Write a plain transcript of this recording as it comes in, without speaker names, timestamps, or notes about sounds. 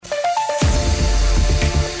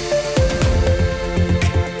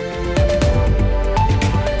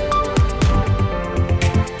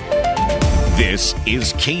This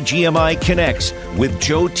is KGMI Connects with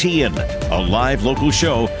Joe Tian, a live local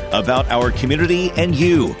show about our community and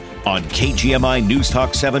you on KGMI News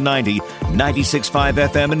Talk 790, 96.5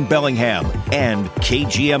 FM in Bellingham, and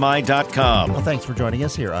KGMI.com. Well, thanks for joining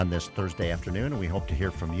us here on this Thursday afternoon, and we hope to hear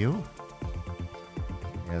from you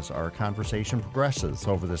as our conversation progresses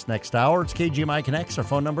over this next hour. It's KGMI Connects, our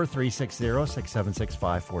phone number,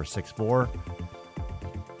 360-676-5464.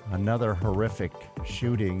 Another horrific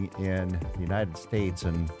shooting in the United States,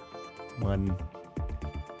 and when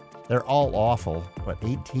they're all awful, but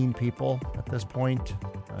 18 people at this point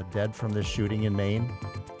dead from this shooting in Maine.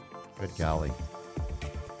 Good golly.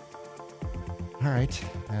 All right,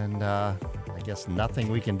 and I guess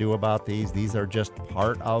nothing we can do about these. These are just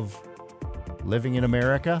part of living in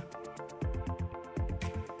America.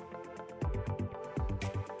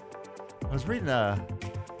 I was reading a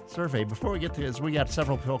survey before we get to this. We got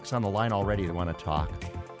several folks on the line already that want to talk.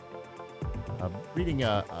 Reading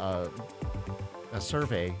a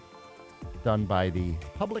survey done by the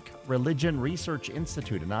Public Religion Research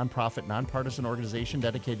Institute, a nonprofit, nonpartisan organization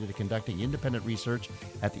dedicated to conducting independent research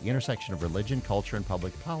at the intersection of religion, culture, and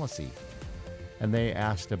public policy. And they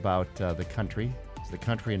asked about the country. Is the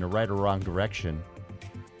country in the right or wrong direction?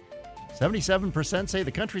 77% say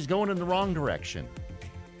the country's going in the wrong direction.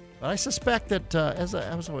 But I suspect that, as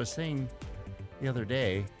I was saying the other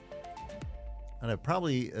day, and it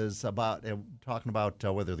probably is about talking about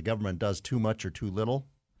whether the government does too much or too little.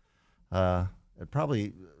 It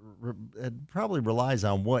probably relies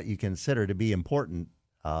on what you consider to be important.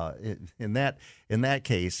 In that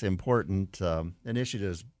case, important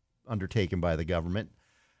initiatives undertaken by the government.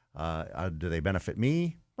 Do they benefit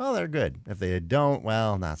me? Well, they're good. If they don't,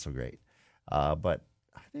 well, not so great. But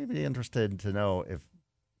I'd be interested to know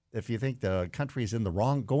if you think the country's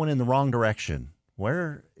going in the wrong direction.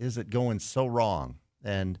 Where is it going so wrong?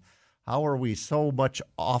 And how are we so much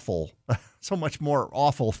more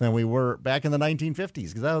awful than we were back in the 1950s?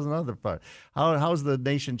 Because that was another part. How's the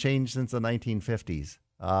nation changed since the 1950s?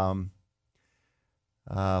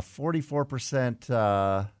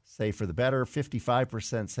 44% say for the better,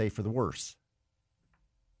 55% say for the worse.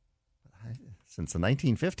 Since the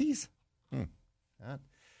 1950s?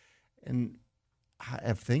 And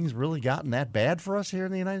have things really gotten that bad for us here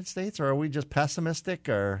in the United States, or are we just pessimistic?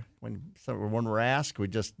 Or when we're asked, we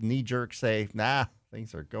just knee-jerk say, nah,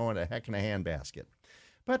 things are going to heck in a handbasket.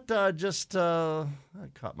 But that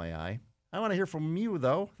caught my eye. I want to hear from you,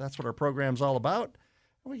 though. That's what our program's all about.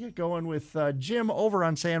 We get going with Jim over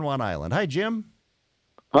on San Juan Island. Hi, Jim.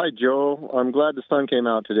 Hi, Joe. I'm glad the sun came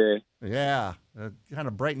out today. Yeah, kind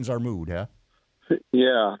of brightens our mood, huh?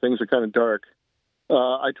 Yeah, things are kind of dark.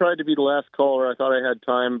 I tried to be the last caller. I thought I had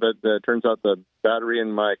time, but it turns out the battery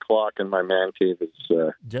in my clock in my man cave is...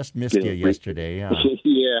 just missed you yesterday. Yeah.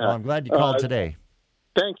 Yeah. Well, I'm glad you called today.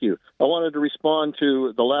 Thank you. I wanted to respond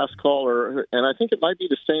to the last caller, and I think it might be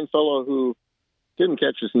the same fellow who didn't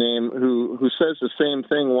catch his name, who says the same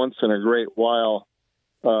thing once in a great while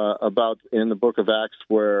about in the book of Acts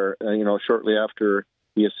where, shortly after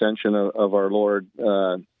the ascension of our Lord,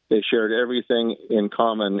 they shared everything in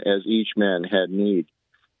common as each man had need.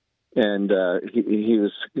 And he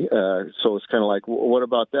was so it's kind of like, what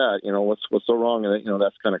about that? What's so wrong? And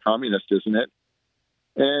that's kind of communist, isn't it?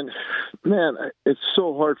 And man, it's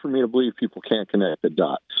so hard for me to believe people can't connect the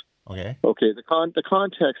dots. Okay. The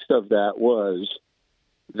context of that was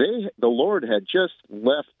the Lord had just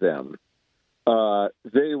left them.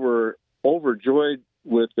 They were overjoyed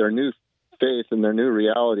with their new faith and their new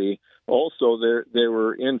reality. Also, they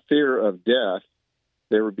were in fear of death.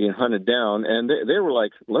 They were being hunted down, and they were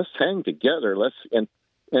like, "Let's hang together.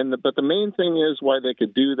 But the main thing is why they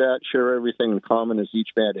could do that, share everything in common as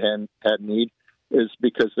each man had need, is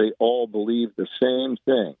because they all believed the same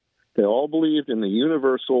thing. They all believed in the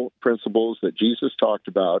universal principles that Jesus talked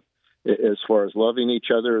about, as far as loving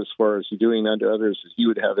each other, as far as doing unto others as you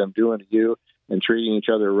would have them do unto you, and treating each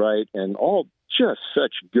other right, and all just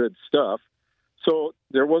such good stuff. So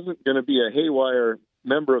there wasn't going to be a haywire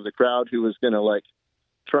member of the crowd who was going to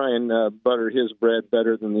try and butter his bread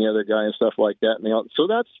better than the other guy and stuff like that. So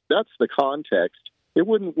that's the context. It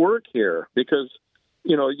wouldn't work here because,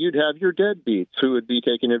 you'd have your deadbeats who would be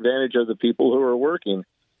taking advantage of the people who are working.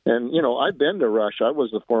 And, I've been to Russia. I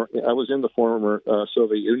was in the former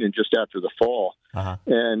Soviet Union just after the fall. Uh-huh.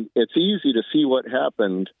 And it's easy to see what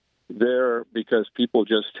happened there because people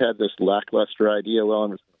just had this lackluster idea, well,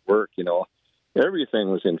 I'm just going to work, Everything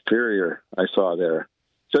was inferior I saw there.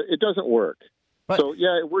 So it doesn't work. But so,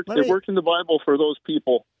 yeah, it worked. It worked in the Bible for those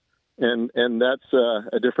people, and that's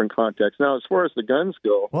a different context. Now, as far as the guns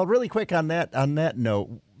go... Well, really quick on that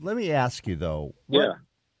note, let me ask you, though.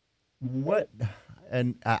 what?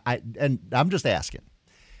 And I'm just asking.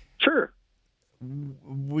 Sure.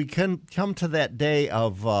 We can come to that day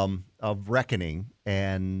of reckoning,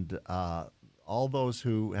 and all those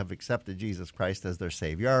who have accepted Jesus Christ as their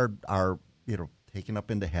Savior are taken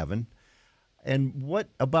up into heaven. And what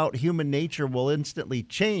about human nature will instantly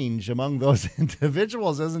change among those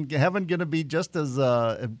individuals? Isn't heaven going to be just as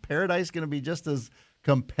paradise going to be just as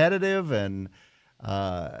competitive and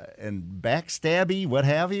backstabby, what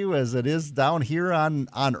have you, as it is down here on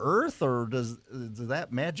Earth, or does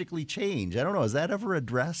that magically change? I don't know. Is that ever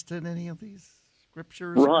addressed in any of these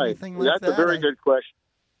scriptures or anything like that? That's a very good question.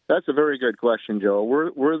 That's a very good question, Joe.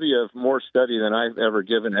 Worthy of more study than I've ever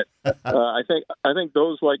given it. I think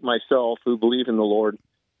those like myself who believe in the Lord,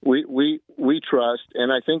 we trust,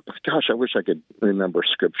 and I think, gosh, I wish I could remember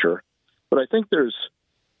scripture, but I think there's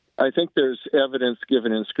evidence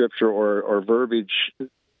given in scripture or verbiage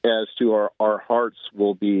as to our hearts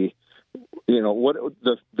will be, what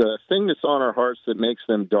the thing that's on our hearts that makes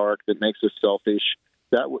them dark, that makes us selfish,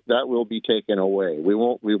 that will be taken away. We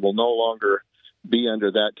will no longer be under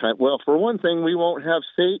that time. Well, for one thing, we won't have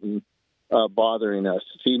Satan bothering us.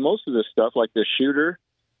 See, most of this stuff, like the shooter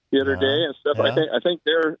the other day and stuff, I think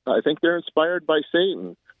they're inspired by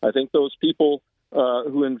Satan. I think those people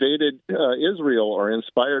who invaded Israel are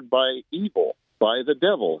inspired by evil, by the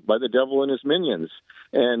devil and his minions,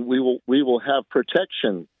 and we will have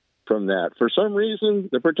protection from that. For some reason,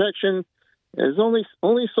 the protection is only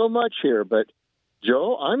so much here, but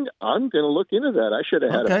Joe, I'm going to look into that. I should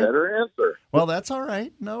have had a better answer. Well, that's all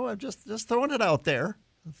right. No, I'm just throwing it out there.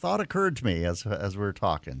 A thought occurred to me as we were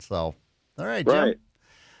talking. So, all right, Jim. Right.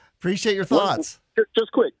 Appreciate your thoughts. Well,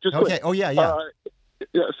 just quick. Okay. Oh, yeah.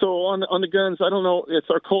 So on the guns, I don't know.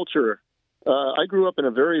 It's our culture. I grew up in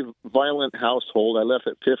a very violent household. I left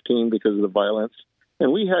at 15 because of the violence,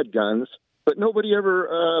 and we had guns, but nobody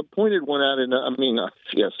ever pointed one at it.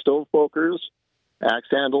 Stove pokers, axe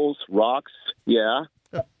handles, rocks,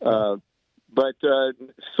 but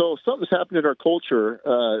so something's happened in our culture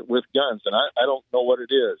with guns, and I don't know what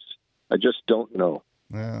it is. I just don't know.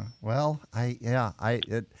 Well, I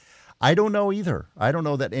don't know either. I don't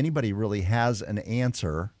know that anybody really has an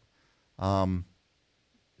answer, but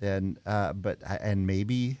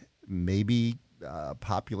maybe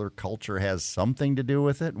popular culture has something to do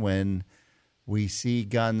with it when we see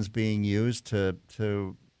guns being used to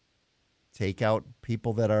take out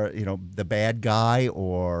people that are, the bad guy,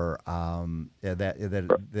 or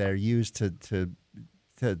that they're used to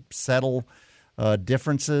settle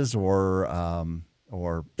differences or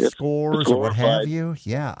scores or what have you.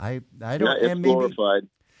 Yeah, I don't. Yeah, it's glorified.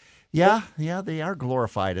 Yeah, they are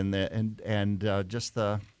glorified, and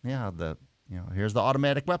here's the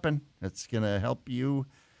automatic weapon. It's going to help you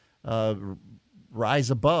rise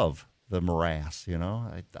above the morass.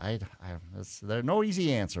 There's no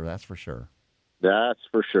easy answer. That's for sure. That's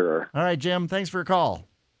for sure. All right, Jim. Thanks for your call.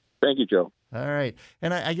 Thank you, Joe. All right,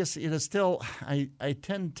 and I guess it is still. I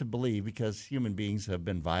tend to believe, because human beings have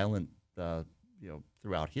been violent,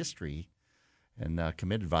 throughout history, and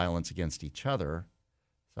committed violence against each other.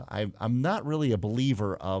 So I'm not really a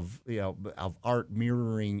believer of art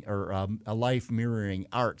mirroring, or a life mirroring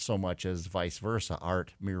art, so much as vice versa,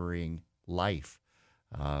 art mirroring life.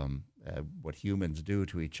 What humans do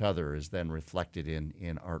to each other is then reflected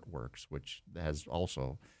in artworks, which has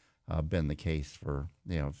also been the case for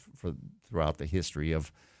throughout the history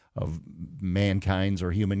of mankind's or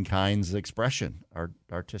humankind's expression,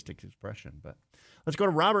 artistic expression. But let's go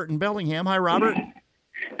to Robert in Bellingham. Hi, Robert.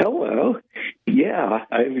 Hello. Yeah,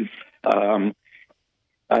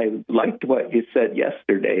 I liked what you said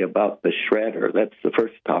yesterday about the shredder. That's the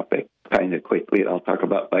first topic. Kind of quickly, I'll talk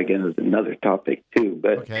about again as another topic too.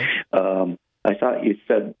 But okay. I thought you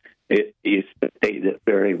said it. You stated it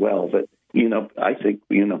very well. But I think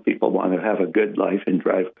people want to have a good life and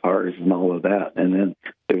drive cars and all of that, and then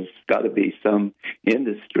there's got to be some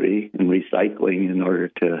industry and recycling in order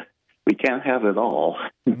to. We can't have it all.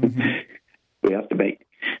 Mm-hmm. We have to make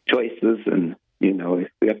choices, and we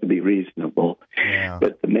have to be reasonable. Yeah.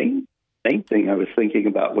 But the main thing I was thinking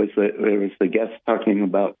about was that there was the guest talking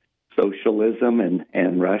about socialism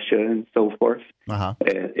and Russia and so forth. Uh-huh.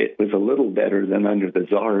 It was a little better than under the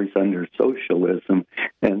czars under socialism,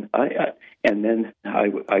 and then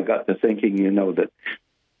I got to thinking, that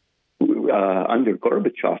under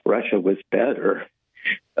Gorbachev, Russia was better,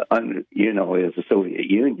 as the Soviet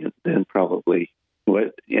Union than probably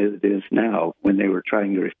what it is now when they were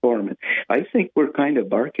trying to reform it. I think we're kind of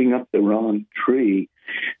barking up the wrong tree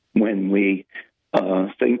when we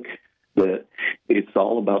think that it's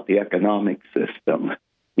all about the economic system.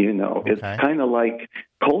 Okay. It's kind of like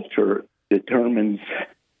culture determines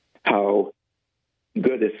how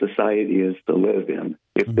good a society is to live in.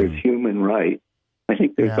 If there's human rights, I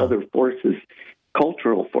think there's other forces,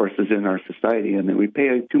 cultural forces in our society, and that we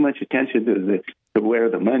pay too much attention to where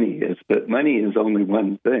the money is. But money is only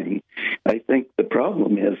one thing. I think the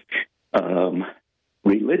problem is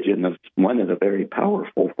religion is one of the very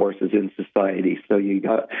powerful forces in society. So you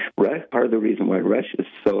got part of the reason why Russia's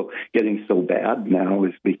getting so bad now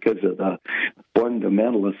is because of the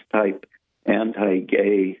fundamentalist type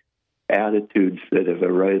anti-gay attitudes that have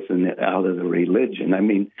arisen out of the religion. I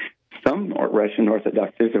mean, some Russian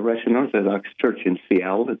Orthodox, there's a Russian Orthodox church in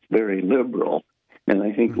Seattle that's very liberal, and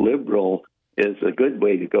I think liberal is a good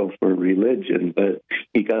way to go for religion. But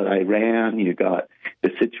you got Iran, you got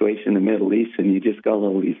the situation in the Middle East, and you just got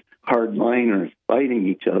all these hardliners fighting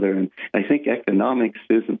each other. And I think economics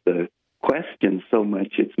isn't the question so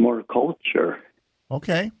much; it's more culture.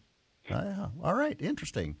 Okay. All right.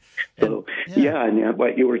 Interesting. So, and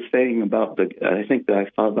what you were saying about I think that I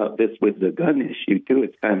thought about this with the gun issue, too.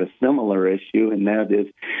 It's kind of a similar issue, and that is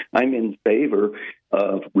I'm in favor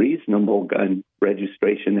of reasonable gun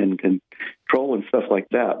registration and control and stuff like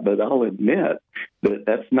that, but I'll admit that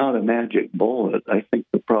that's not a magic bullet. I think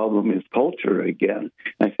the problem is culture again.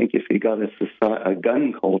 I think if you got a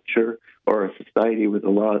gun culture or a society with a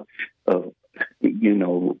lot of,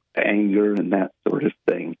 anger and that sort of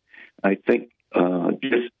thing, I think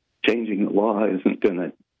just changing the law isn't going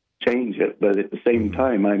to change it. But at the same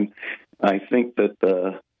time, I think that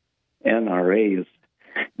the NRA is,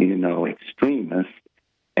 extremist,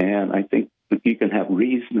 and I think that you can have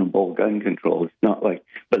reasonable gun control. It's not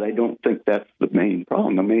but I don't think that's the main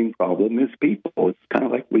problem. The main problem is people. It's kind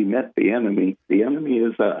of like we met the enemy. The enemy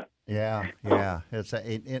is us. Yeah. It's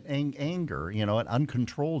an anger, an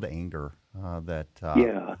uncontrolled anger I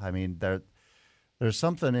mean, there's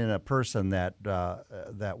something in a person that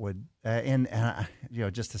would,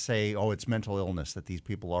 just to say, it's mental illness, that these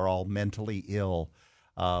people are all mentally ill.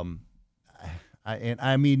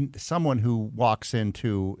 I mean, someone who walks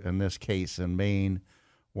into, in this case in Maine,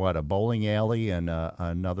 a bowling alley and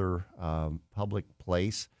another public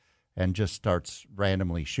place, and just starts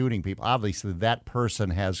randomly shooting people. Obviously, that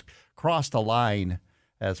person has crossed a line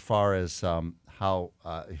as far as how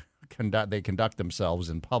they conduct themselves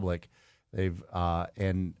in public.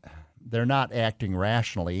 And they're not acting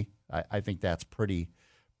rationally. I think that's pretty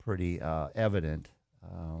evident.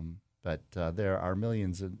 But there are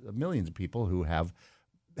millions of people who have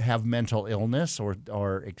mental illness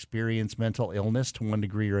or experience mental illness to one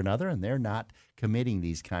degree or another, and they're not committing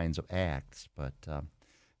these kinds of acts. But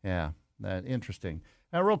interesting.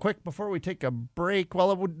 Now, real quick before we take a break,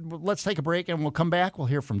 let's take a break and we'll come back. We'll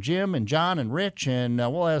hear from Jim and John and Rich, and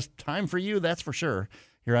we'll have time for you. That's for sure.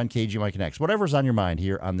 Here on KGMI Connects. Whatever's on your mind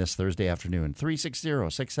here on this Thursday afternoon.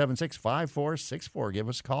 360-676-5464. Give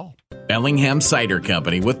us a call. Bellingham Cider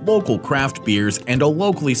Company, with local craft beers and a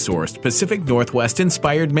locally sourced Pacific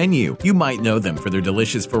Northwest-inspired menu. You might know them for their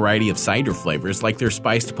delicious variety of cider flavors like their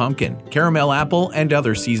spiced pumpkin, caramel apple, and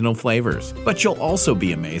other seasonal flavors. But you'll also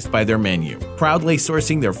be amazed by their menu, proudly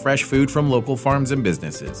sourcing their fresh food from local farms and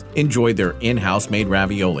businesses. Enjoy their in-house made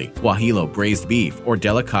ravioli, guajillo braised beef, or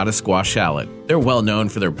delicata squash salad. They're well known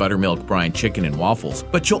for their buttermilk brine chicken and waffles,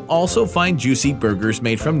 but you'll also find juicy burgers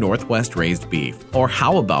made from Northwest raised beef. Or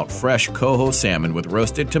how about fresh coho salmon with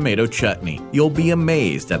roasted tomato chutney? You'll be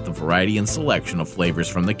amazed at the variety and selection of flavors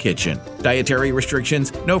from the kitchen. Dietary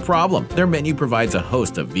restrictions? No problem. Their menu provides a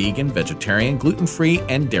host of vegan, vegetarian, gluten-free,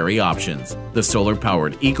 and dairy options. The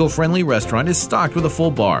solar-powered, eco-friendly restaurant is stocked with a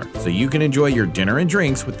full bar, so you can enjoy your dinner and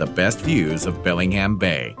drinks with the best views of Bellingham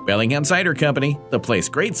Bay. Bellingham Cider Company, the place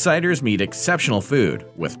great ciders meet exceptional food,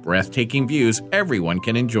 with breathtaking views everyone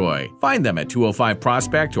can enjoy. Find them at 205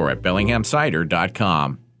 Prospect or at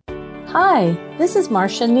BellinghamCider.com. Hi, this is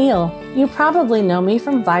Marcia Neal. You probably know me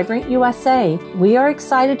from Vibrant USA. We are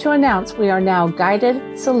excited to announce we are now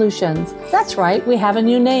Guided Solutions. That's right, we have a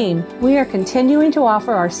new name. We are continuing to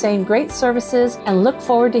offer our same great services and look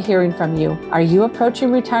forward to hearing from you. Are you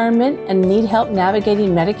approaching retirement and need help navigating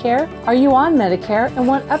Medicare? Are you on Medicare and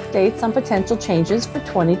want updates on potential changes for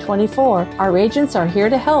 2024? Our agents are here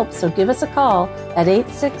to help, so give us a call at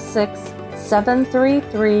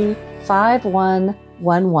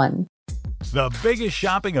 866-733-5111. The biggest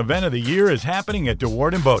shopping event of the year is happening at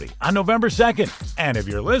DeWard & Bodie on November 2nd. And if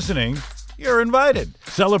you're listening, you're invited.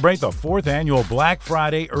 Celebrate the 4th annual Black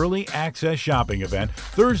Friday Early Access Shopping event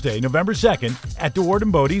Thursday, November 2nd at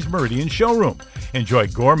DeWard & Bodie's Meridian Showroom. Enjoy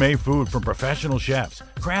gourmet food from professional chefs,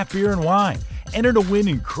 craft beer and wine. Enter to win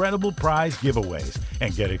incredible prize giveaways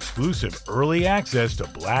and get exclusive early access to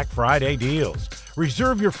Black Friday deals.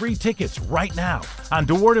 Reserve your free tickets right now on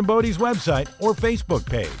DeWard and Bodie's website or Facebook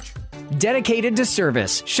page. Dedicated to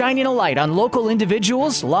service, shining a light on local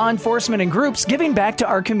individuals, law enforcement, and groups giving back to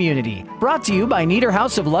our community. Brought to you by Nieder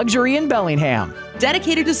House of Luxury in Bellingham.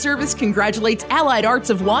 Dedicated to Service congratulates Allied Arts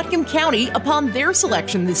of Whatcom County upon their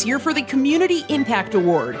selection this year for the Community Impact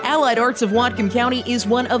Award. Allied Arts of Whatcom County is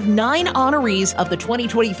one of 9 honorees of the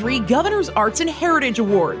 2023 Governor's Arts and Heritage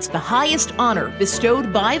Awards, the highest honor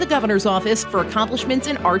bestowed by the Governor's Office for accomplishments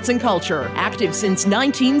in arts and culture. Active since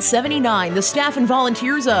 1979, the staff and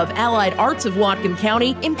volunteers of Allied Arts of Whatcom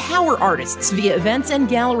County empower artists via events and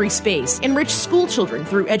gallery space, enrich school children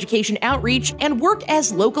through education outreach, and work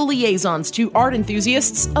as local liaisons to art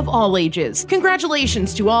enthusiasts of all ages.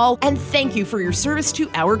 Congratulations to all, and thank you for your service to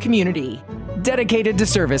our community. Dedicated to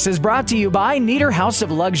Service is brought to you by Nieder House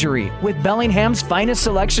of Luxury, with Bellingham's finest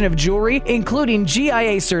selection of jewelry, including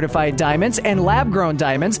GIA-certified diamonds and lab-grown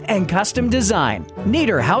diamonds and custom design.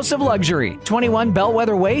 Nieder House of Luxury, 21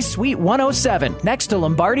 Bellwether Way, Suite 107, next to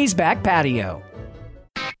Lombardi's back patio.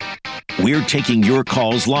 We're taking your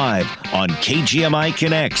calls live on KGMI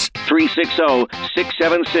Connects,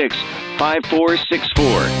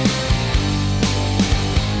 360-676-5464.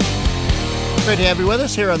 Great to have you with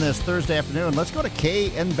us here on this Thursday afternoon. Let's go to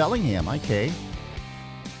Kay in Bellingham. Hi, Kay.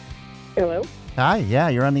 Hello. Hi, yeah,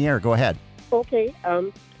 you're on the air. Go ahead. Okay,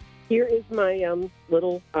 here is my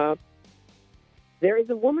little... there is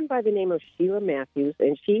a woman by the name of Sheila Matthews,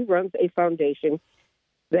 and she runs a foundation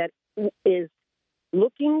that is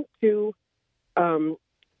looking to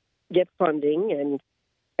get funding and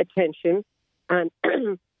attention on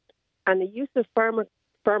on the use of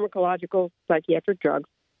pharmacological psychiatric drugs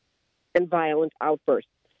and violent outbursts.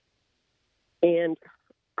 And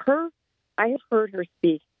I have heard her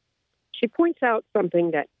speak. She points out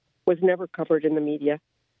something that was never covered in the media.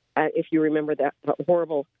 If you remember that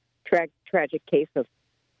horrible, tragic case of,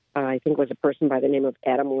 I think it was a person by the name of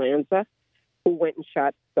Adam Lanza, who went and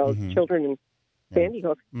shot those children in Sandy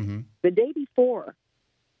Hook. The day before,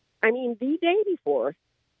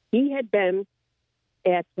 he had been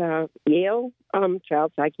at Yale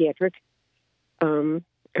Child Psychiatric,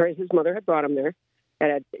 his mother had brought him there, at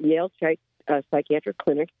a Yale Psychiatric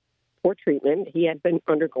Clinic for treatment. He had been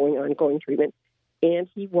undergoing ongoing treatment, and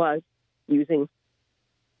he was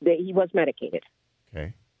medicated.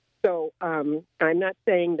 Okay. So I'm not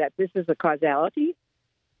saying that this is a causality,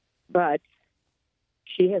 but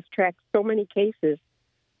she has tracked so many cases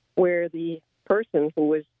where the person who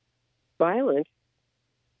was violent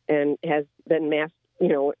and has been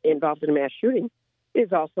involved in a mass shooting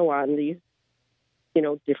is also on these,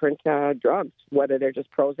 different drugs, whether they're just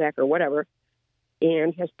Prozac or whatever,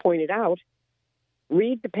 and has pointed out,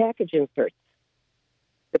 read the package inserts.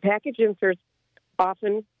 The package inserts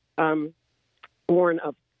often warn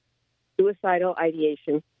of suicidal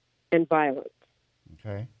ideation and violence.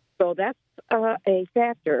 Okay. So that's a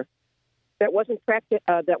factor that wasn't present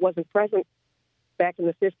back in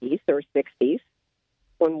the 50s or 60s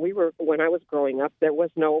when I was growing up. There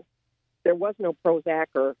was no Prozac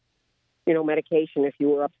or medication. If you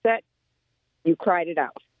were upset, you cried it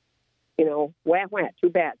out. Wah wah, too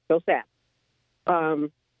bad, so sad.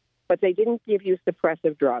 But they didn't give you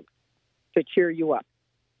suppressive drugs to cheer you up.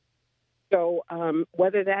 So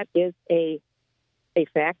whether that is a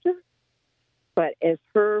factor, but as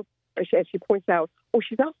she points out,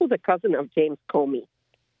 she's also the cousin of James Comey,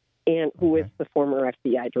 who is the former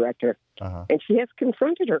FBI director. And she has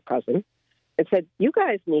confronted her cousin and said, you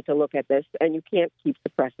guys need to look at this, and you can't keep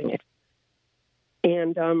suppressing it.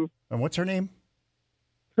 And what's her name?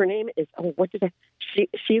 Her name is,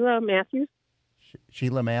 Sheila Matthews?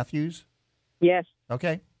 Sheila Matthews? Yes.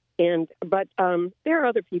 Okay. But there are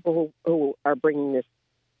other people who are bringing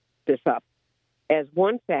this up as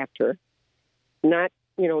one factor, not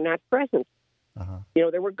present.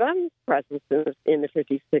 There were guns present in the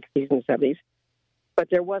 50s, 60s, and 70s,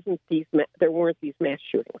 but there weren't these mass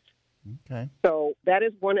shootings. Okay. So that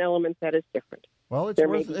is one element that is different. Well, there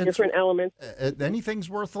may be different elements. Anything's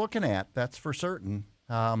worth looking at. That's for certain.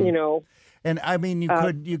 And I mean,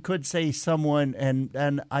 you could say someone,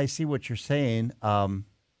 and I see what you're saying.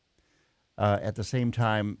 At the same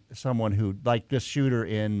time, someone who, like this shooter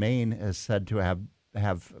in Maine, is said to have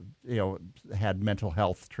had mental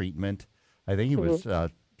health treatment. I think he was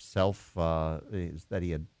that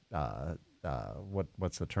he had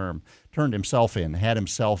what's the term? Turned himself in, had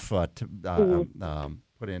himself put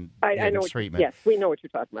in I know treatment. Yes, we know what you're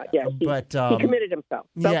talking about. Yeah, he committed himself.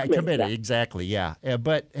 Committed exactly. Yeah,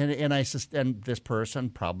 but and this person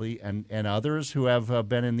probably and others who have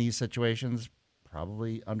been in these situations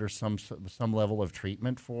probably under some level of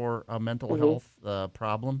treatment for a mental health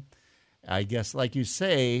problem. I guess, like you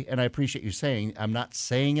say, and I appreciate you saying, I'm not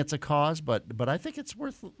saying it's a cause, but I think it's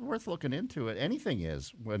worth looking into it. Anything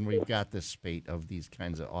is when we've got this spate of these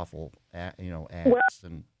kinds of awful, acts.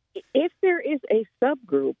 And if there is a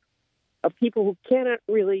subgroup of people who cannot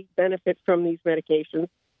really benefit from these medications,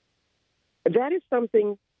 that is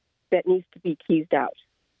something that needs to be teased out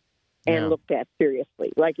and looked at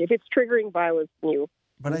seriously. Like if it's triggering violence in you.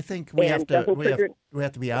 But I think we have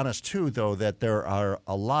to be honest too, though, that there are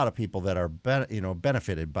a lot of people that are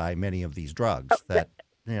benefited by many of these drugs. That's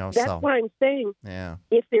why I'm saying. Yeah.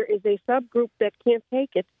 If there is a subgroup that can't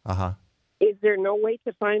take it, is there no way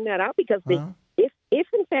to find that out? Because if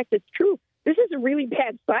in fact it's true, this is a really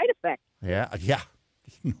bad side effect. Yeah,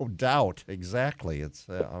 no doubt, exactly. It's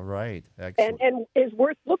all right, excellent. and is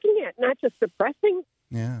worth looking at, not just suppressing.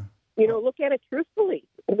 Yeah. Look at it truthfully.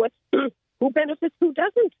 Who benefits, who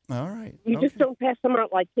doesn't? All right. You just don't pass them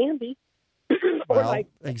out like candy.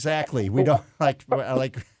 Exactly. We don't like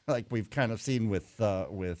we've kind of seen with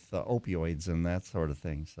opioids and that sort of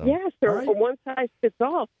thing. So yes, or one size fits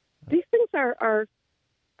all. These things are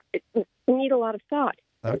need a lot of thought.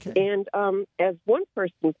 Okay. And as one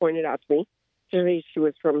person pointed out to me, she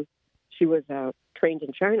was trained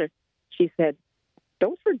in China. She said,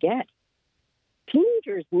 "Don't forget,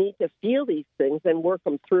 teenagers need to feel these things and work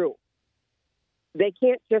them through. They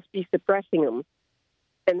can't just be suppressing them,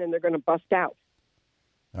 and then they're going to bust out."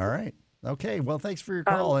 All right. Okay. Well, thanks for your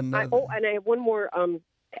call. And I have one more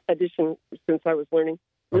addition since I was listening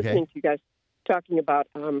to you guys talking about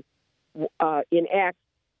in Acts.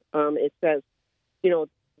 It says,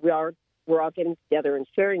 we're all getting together and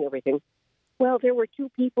sharing everything. Well, there were two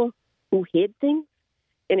people who hid things,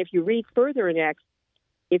 and if you read further in Acts,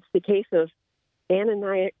 it's the case of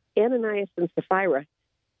Ananias and Sapphira,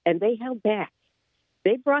 and they held back.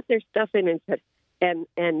 They brought their stuff in and said,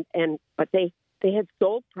 but they had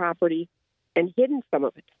sold property and hidden some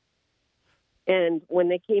of it. And when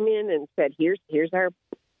they came in and said, here's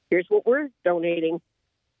what we're donating,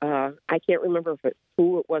 I can't remember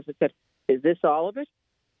who it was that said, "Is this all of it?"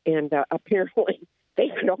 And apparently they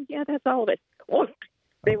said, "Oh yeah, that's all of it." Well,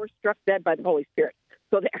 they were struck dead by the Holy Spirit.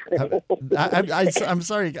 So I'm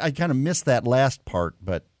sorry, I kind of missed that last part,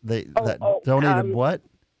 but they donated what?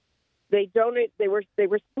 They were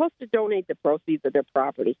supposed to donate the proceeds of their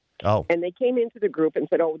property. Oh. And they came into the group and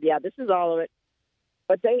said, "Oh yeah, this is all of it."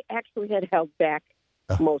 But they actually had held back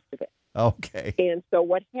most of it. Okay. And so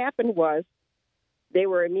what happened was they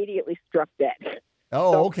were immediately struck dead.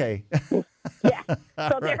 Oh, okay. Yeah.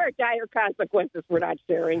 So there are dire consequences for not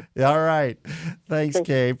sharing. All right. Thanks,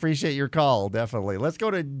 Kay. Appreciate your call, definitely. Let's go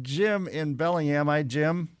to Jim in Bellingham. Hi,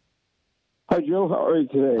 Jim. Hi, Joe. How are you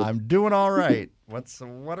today? I'm doing all right.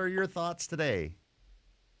 What are your thoughts today?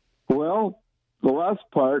 Well, the last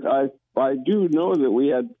part, I do know that we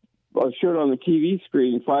had showed on the TV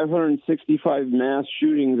screen 565 mass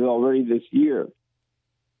shootings already this year.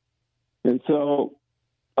 And so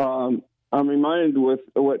I'm reminded with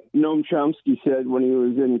what Noam Chomsky said when he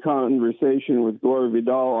was in conversation with Gore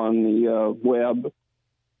Vidal on the web.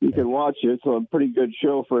 You can watch it. It's a pretty good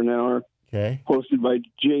show for an hour. Okay. Hosted by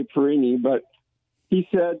Jay Perini. But he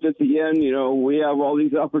said at the end, we have all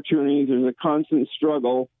these opportunities. There's a constant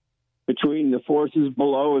struggle between the forces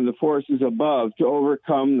below and the forces above to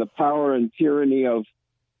overcome the power and tyranny of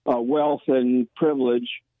wealth and privilege.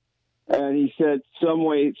 And he said,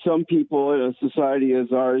 some people in a society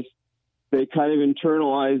as ours, they kind of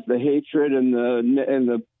internalize the hatred and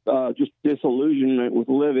the just disillusionment with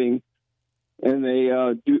living, and they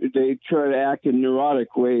try to act in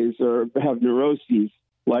neurotic ways or have neuroses,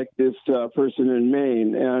 like this person in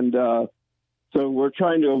Maine. And so we're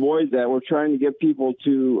trying to avoid that. We're trying to get people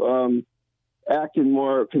to act in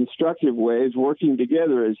more constructive ways, working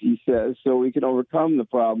together, as he says, so we can overcome the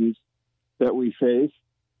problems that we face.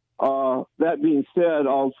 That being said,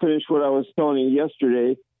 I'll finish what I was telling you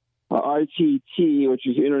yesterday. ITT, which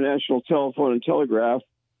is International Telephone and Telegraph,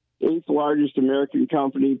 8th largest American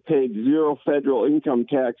company, paid zero federal income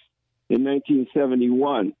tax in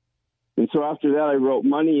 1971. And so after that, I wrote,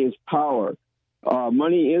 money is power.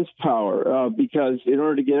 Money is power because in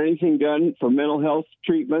order to get anything done for mental health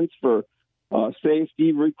treatments, for safety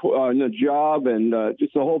in the job, and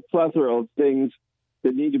just a whole plethora of things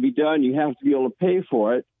that need to be done, you have to be able to pay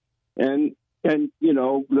for it. And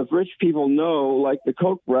the rich people know, like the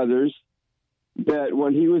Koch brothers, that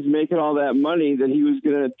when he was making all that money, that he was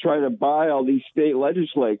going to try to buy all these state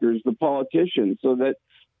legislators, the politicians, so that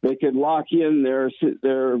they could lock in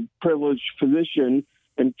their privileged position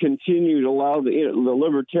and continue to allow the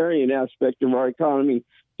libertarian aspect of our economy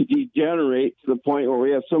to degenerate to the point where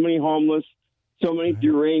we have so many homeless, so many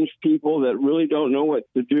deranged people that really don't know what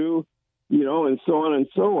to do. and so on and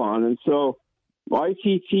so on. And so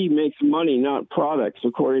ITT makes money, not products,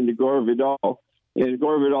 according to Gore Vidal. And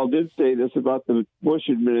Gore Vidal did say this about the Bush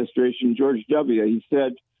administration, George W. He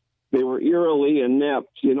said they were eerily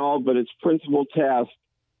inept in all but its principal task,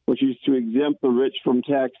 which is to exempt the rich from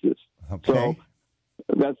taxes. Okay. So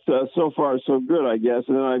that's so far so good, I guess.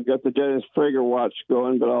 And then I've got the Dennis Prager watch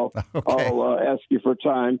going, but I'll ask you for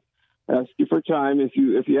time. If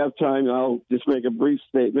you have time, I'll just make a brief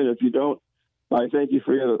statement. If you don't, I thank you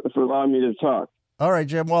for allowing me to talk. All right,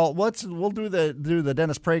 Jim. Well, we'll do the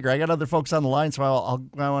Dennis Prager. I got other folks on the line, so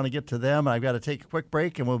I want to get to them. I've got to take a quick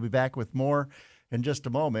break, and we'll be back with more in just a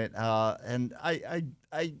moment. And I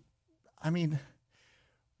mean,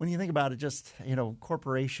 when you think about it, just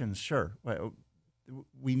corporations. Sure,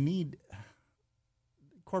 we need.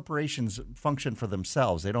 Corporations function for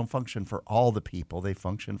themselves. They don't function for all the people. They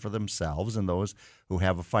function for themselves and those who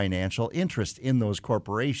have a financial interest in those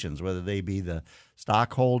corporations, whether they be the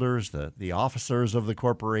stockholders, the officers of the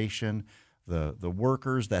corporation, the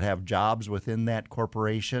workers that have jobs within that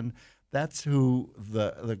corporation. That's who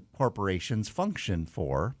the corporations function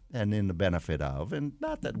for and in the benefit of. And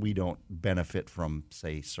not that we don't benefit from,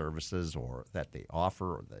 say, services or that they offer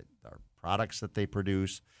or our products that they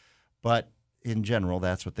produce, but in general,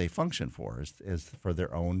 that's what they function for, is for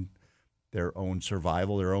their own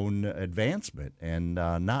survival, their own advancement, and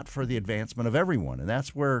not for the advancement of everyone. And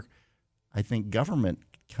that's where I think government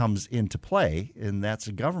comes into play, and that's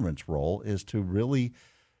the government's role, is to really,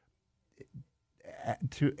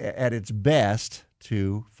 at its best,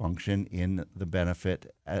 to function in the benefit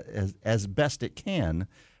as best it can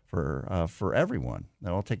for everyone.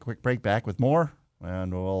 Now we'll take a quick break. Back with more.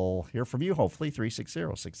 And we'll hear from you, hopefully,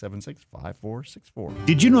 360-676-5464.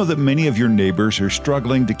 Did you know that many of your neighbors are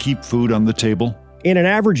struggling to keep food on the table? In an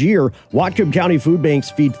average year, Whatcom County Food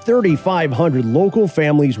Banks feed 3,500 local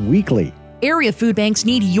families weekly. Area food banks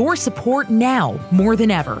need your support now more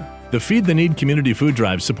than ever. The Feed the Need Community Food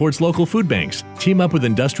Drive supports local food banks. Team up with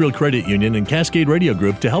Industrial Credit Union and Cascade Radio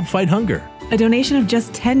Group to help fight hunger. A donation of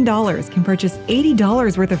just $10 can purchase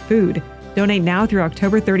 $80 worth of food. Donate now through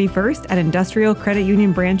October 31st at Industrial Credit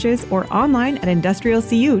Union branches or online at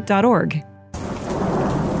industrialcu.org.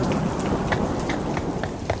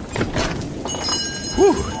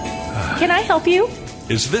 Can I help you?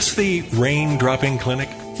 Is this the rain dropping clinic?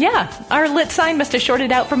 Yeah, our lit sign must have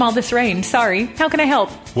shorted out from all this rain. Sorry. How can I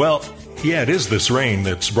help? Well, yeah, it is this rain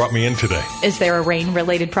that's brought me in today. Is there a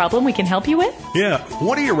rain-related problem we can help you with? Yeah.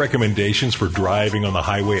 What are your recommendations for driving on the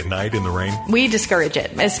highway at night in the rain? We discourage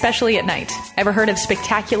it, especially at night. Ever heard of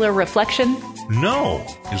spectacular reflection? No.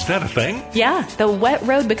 Is that a thing? Yeah, the wet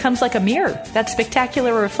road becomes like a mirror. That's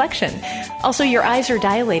spectacular reflection. Also, your eyes are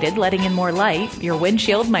dilated, letting in more light. Your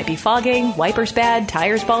windshield might be fogging, wipers bad,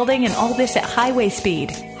 tires balding, and all this at highway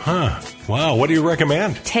speed. Huh. Wow, what do you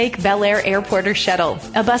recommend? Take Bel Air Airport or Shuttle.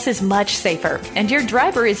 A bus is much safer, and your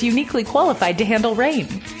driver is uniquely qualified to handle rain.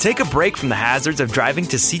 Take a break from the hazards of driving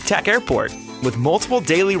to SeaTac Airport. With multiple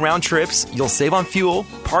daily round trips, you'll save on fuel,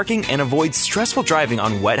 parking, and avoid stressful driving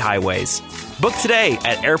on wet highways. Book today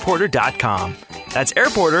at airporter.com. That's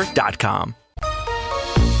airporter.com.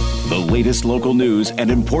 The latest local news and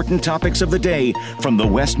important topics of the day from the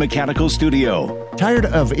West Mechanical Studio. Tired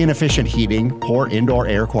of inefficient heating, poor indoor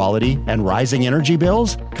air quality, and rising energy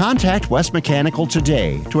bills? Contact West Mechanical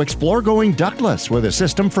today to explore going ductless with a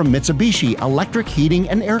system from Mitsubishi Electric Heating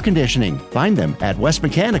and Air Conditioning. Find them at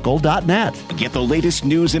westmechanical.net. Get the latest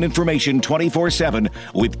news and information 24/7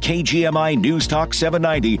 with KGMI News Talk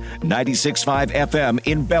 790, 96.5 FM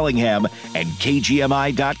in Bellingham and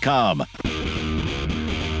KGMI.com.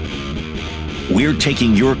 We're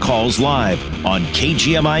taking your calls live on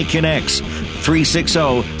KGMI Connects,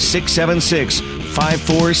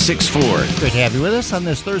 360-676-5464. Great to have you with us on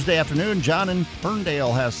this Thursday afternoon. John in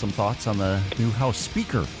Ferndale has some thoughts on the new House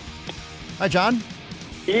Speaker. Hi, John.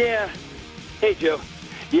 Yeah. Hey, Joe.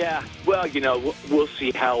 Yeah, well, we'll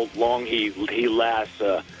see how long he lasts.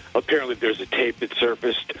 Apparently there's a tape that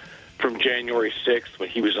surfaced from January 6th when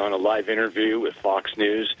he was on a live interview with Fox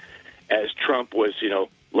News as Trump was,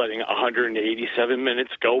 letting 187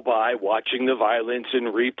 minutes go by, watching the violence and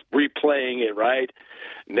replaying it, right?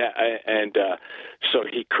 And so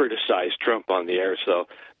he criticized Trump on the air. So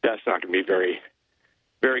that's not going to be very,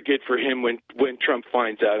 very good for him when Trump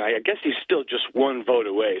finds out. I guess he's still just one vote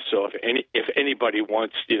away. So if anybody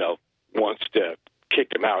wants to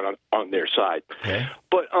kick him out on their side, okay.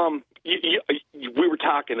 But we were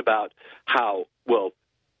talking about how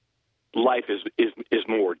life is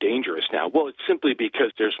more dangerous now. Well, it's simply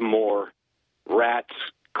because there's more rats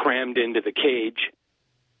crammed into the cage,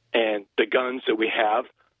 and the guns that we have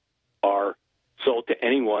are sold to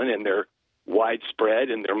anyone, and they're widespread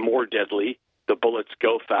and they're more deadly. The bullets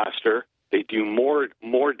go faster. They do more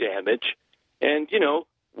damage. And,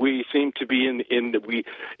 we seem to be we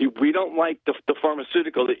don't like the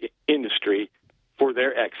pharmaceutical industry for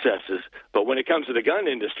their excesses. But when it comes to the gun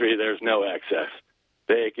industry, there's no excess.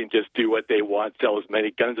 They can just do what they want, sell as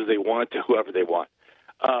many guns as they want to whoever they want.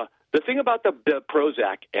 The thing about the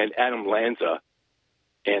Prozac and Adam Lanza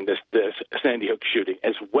and this Sandy Hook shooting,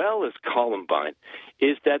 as well as Columbine,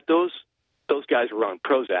 is that those guys were on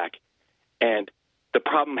Prozac, and the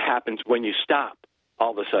problem happens when you stop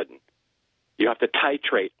all of a sudden. You have to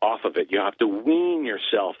titrate off of it. You have to wean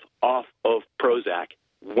yourself off of Prozac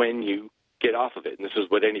when you get off of it. And this is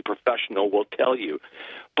what any professional will tell you.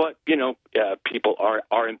 But, people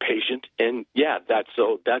are impatient. And, that's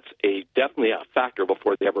definitely a factor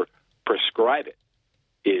before they ever prescribe it,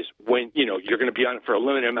 is when, you're going to be on it for a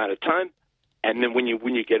limited amount of time. And then when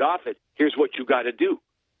you get off it, here's what you got to do.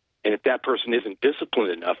 And if that person isn't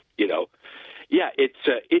disciplined enough,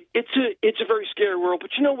 it's a very scary world.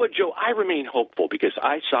 But you know what, Joe? I remain hopeful because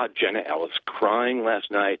I saw Jenna Ellis crying last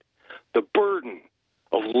night. The burden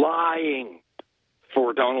of lying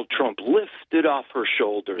for Donald Trump lifted off her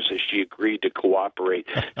shoulders as she agreed to cooperate.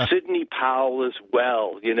 Sidney Powell as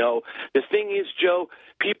well. The thing is, Joe,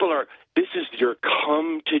 this is your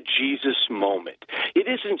come to Jesus moment. It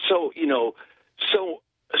isn't so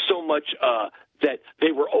much that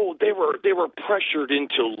they were pressured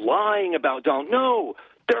into lying about Donald. No,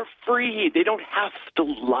 they're free. They don't have to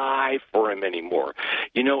lie for him anymore.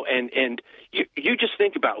 And you just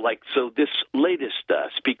think about this latest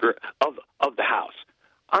Speaker of the House.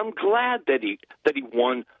 I'm glad that he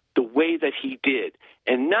won the way that he did,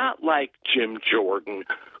 and not like Jim Jordan,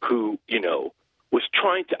 who was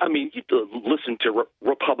trying to. I mean, you listen to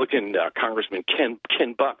Republican Congressman Ken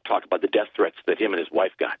Buck talk about the death threats that him and his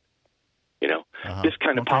wife got. This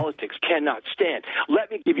kind of politics cannot stand. Let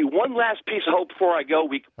me give you one last piece of hope before I go.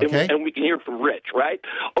 And we can hear from Rich, right?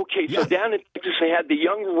 Okay, so down in Texas, they had the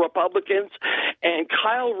young Republicans and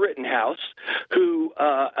Kyle Rittenhouse, who,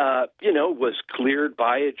 was cleared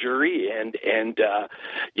by a jury and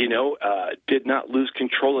did not lose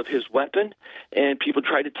control of his weapon. And people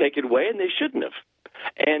tried to take it away, and they shouldn't have.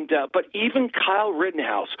 And but even Kyle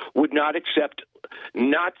Rittenhouse would not accept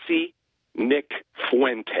Nazi Nick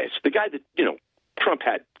Fuentes, the guy that Trump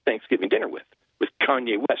had Thanksgiving dinner with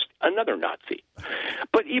Kanye West, another Nazi.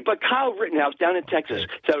 But Kyle Rittenhouse down in Texas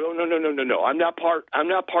said, "Oh no! I'm not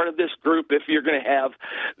part of this group. If you're going to have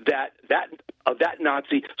that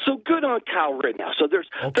Nazi, so good on Kyle Rittenhouse." So there's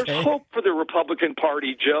hope for the Republican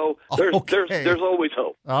Party, Joe. There's always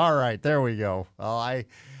hope. All right, there we go.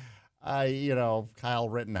 Well, Kyle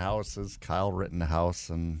Rittenhouse is Kyle Rittenhouse,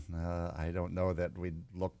 and I don't know that we'd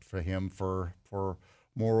look for him for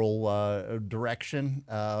moral direction.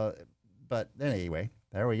 But anyway,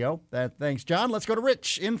 there we go. Thanks, John. Let's go to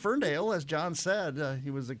Rich in Ferndale. As John said, he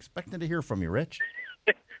was expecting to hear from you, Rich.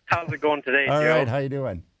 How's it going today, Joe? All right, how you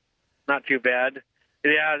doing? Not too bad.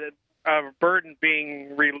 Yeah, a burden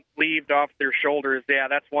being relieved off their shoulders. Yeah,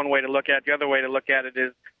 that's one way to look at it. The other way to look at it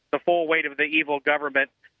is the full weight of the evil government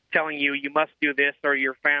telling you must do this or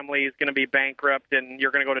your family is going to be bankrupt and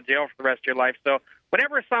you're going to go to jail for the rest of your life. So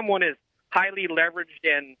whenever someone is highly leveraged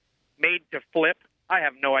and made to flip, I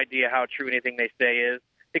have no idea how true anything they say is,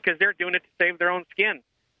 because they're doing it to save their own skin.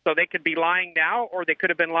 So they could be lying now, or they could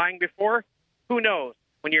have been lying before. Who knows?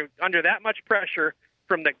 When you're under that much pressure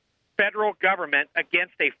from the federal government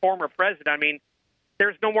against a former president, I mean,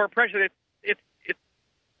 there's no more pressure.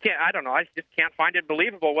 I don't know. I just can't find it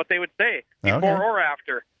believable what they would say before or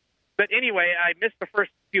after. But anyway, I missed the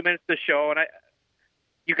first few minutes of the show, and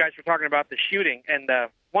you guys were talking about the shooting, and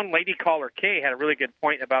one lady caller, Kay, had a really good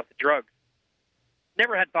point about the drugs.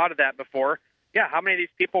 Never had thought of that before. Yeah, how many of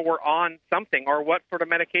these people were on something, or what sort of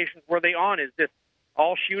medications were they on? Is this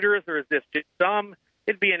all shooters, or is this just some?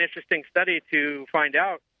 It'd be an interesting study to find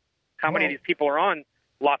out how many of these people are on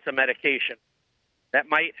lots of medication. That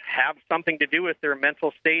might have something to do with their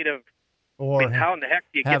mental state of, how in the heck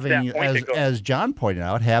do you get to that point to go? As John pointed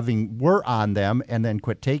out, were on them and then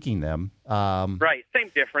quit taking them. Right, same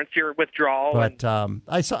difference. Your withdrawal. But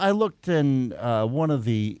I looked in one of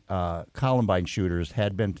the Columbine shooters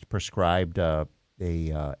had been prescribed a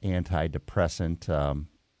antidepressant.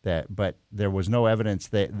 But there was no evidence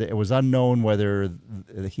that it was unknown whether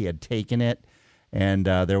he had taken it, and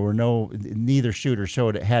there were neither shooter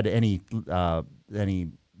showed it had any.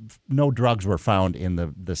 No drugs were found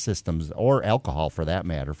in the systems, or alcohol for that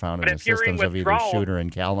matter, found in the systems of either shooter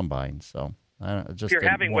and Columbine. So Just if you're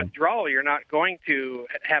didn't having want- withdrawal, you're not going to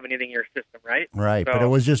have anything in your system, right? Right, So, but it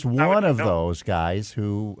was just how would one you of know? those guys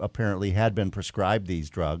who apparently had been prescribed these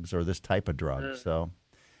drugs or this type of drug. So,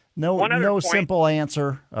 One other no point- simple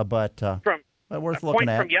answer, but worth looking point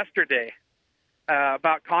at. from yesterday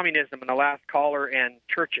about communism and the last caller and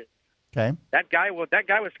churches. Okay. That guy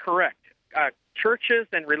was correct. Churches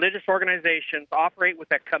and religious organizations operate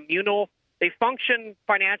with a communal. They function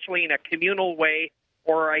financially in a communal way,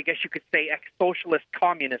 or I guess you could say a socialist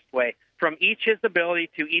communist way. From each his ability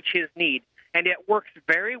to each his need, and it works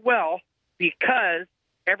very well because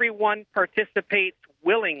everyone participates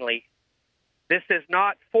willingly. This is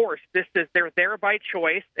not forced. They're there by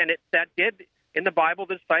choice, and that did in the Bible.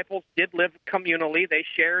 The disciples did live communally. They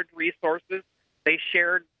shared resources, they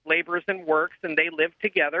shared labors and works, and they lived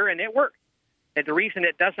together, and it worked. And the reason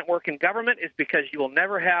it doesn't work in government is because you will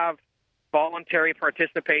never have voluntary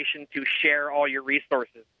participation to share all your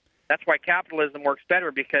resources. That's why capitalism works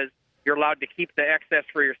better, because you're allowed to keep the excess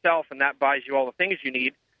for yourself, and that buys you all the things you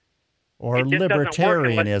need. Or It just doesn't work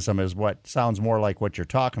libertarianism is what sounds more like what you're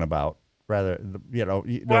talking about, rather,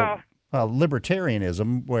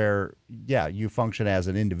 libertarianism, where, you function as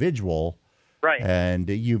an individual. Right. And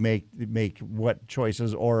you make what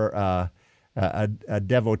choices, or a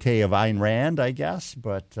devotee of Ayn Rand, I guess.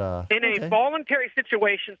 But in a voluntary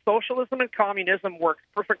situation, socialism and communism works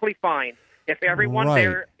perfectly fine. If everyone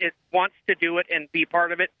there wants to do it and be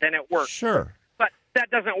part of it, then it works. Sure. But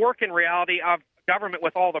that doesn't work in reality of government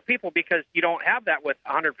with all the people, because you don't have that with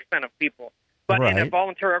 100% of people. But in a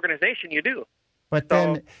voluntary organization, you do. But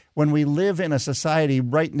then when we live in a society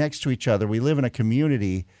right next to each other, we live in a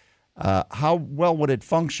community, how well would it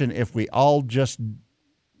function if we all just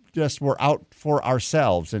were out for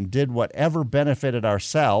ourselves and did whatever benefited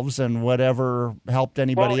ourselves and whatever helped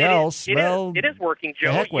anybody else? It is working,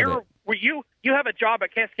 Joe. heck with it. You have a job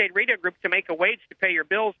at Cascade Radio Group to make a wage to pay your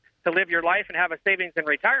bills, to live your life and have a savings in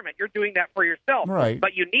retirement. You're doing that for yourself. Right.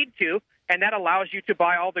 But you need to, and that allows you to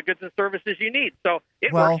buy all the goods and services you need. So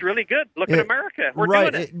it works really good. Look at America. We're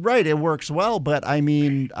doing it. It works well, but I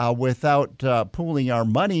mean, without pooling our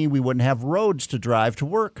money, we wouldn't have roads to drive to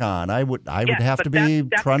work on. I would have to be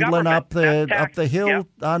trundling up the hill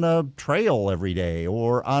on a trail every day,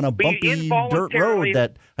 or on a bumpy dirt road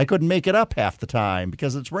that I couldn't make it up half the time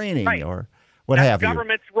because it's raining, or what have you. That's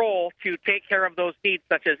government's role to take care of those needs,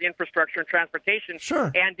 such as infrastructure and transportation.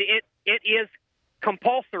 Sure. And it is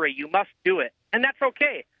compulsory. You must do it. And that's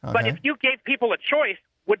okay. But if you gave people a choice,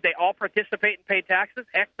 would they all participate and pay taxes?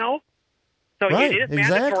 Heck no. So it is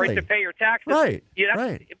mandatory to pay your taxes. Right.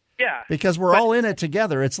 Yeah. Because we're all in it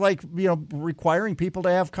together. It's like, requiring people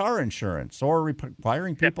to have car insurance, or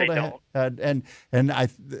requiring people to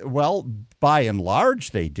by and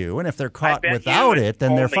large they do. And if they're caught without it,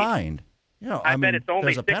 then they're fined. I bet it's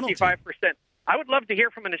only 65%. I would love to hear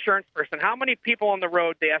from an insurance person how many people on the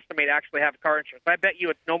road they estimate actually have car insurance. I bet you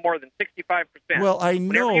it's no more than 65%. Well, I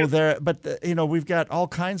know we've got all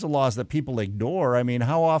kinds of laws that people ignore. I mean,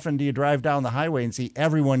 how often do you drive down the highway and see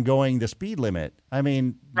everyone going the speed limit? I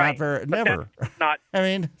mean, never. Never,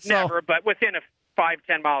 but within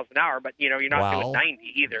 5-10 miles an hour. But you're not doing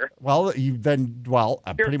 90 either. Well,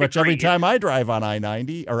 pretty much every time I drive on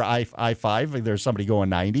I-90 or I-5, there's somebody going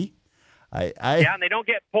 90. And they don't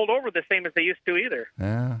get pulled over the same as they used to either.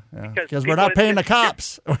 Yeah. Because we're not paying the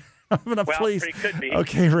cops. Police. It could be.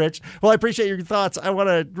 Okay, Rich. Well, I appreciate your thoughts. I want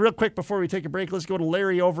to, real quick before we take a break, let's go to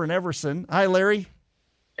Larry over in Everson. Hi, Larry.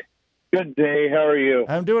 Good day. How are you?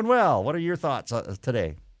 I'm doing well. What are your thoughts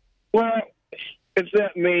today? Well, it's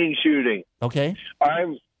that Maine shooting. Okay.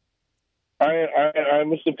 I'm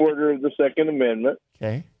a supporter of the Second Amendment.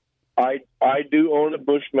 Okay. I do own a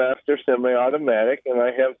Bushmaster semi-automatic, and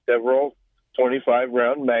I have several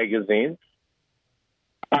 25-round magazines.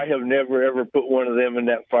 I have never ever put one of them in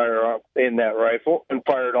that rifle and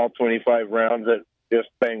fired all 25 rounds at just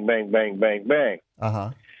bang, bang, bang, bang, bang.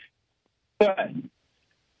 But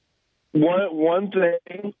one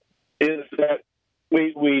thing is that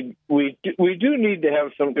we do need to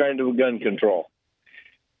have some kind of gun control.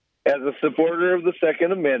 As a supporter of the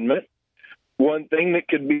Second Amendment, one thing that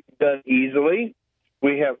could be done easily,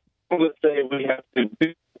 we have to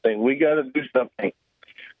do something. We got to do something.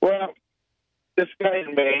 Well, this guy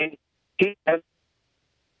in Maine, he has...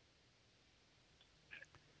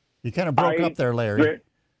 You kind of broke up there, Larry.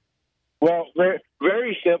 Very,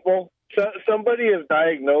 very simple. Somebody is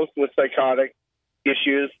diagnosed with psychotic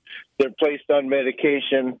issues. They're placed on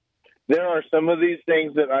medication. There are some of these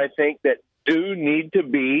things that I think that do need to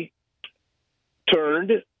be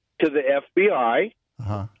turned to the FBI.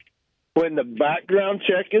 When the background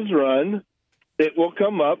check is run, it will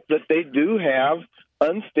come up that they do have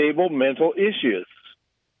unstable mental issues.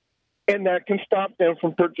 And that can stop them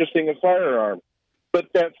from purchasing a firearm. But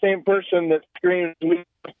that same person that screams, we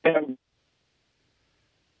have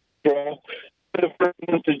control, the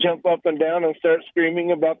person to jump up and down and start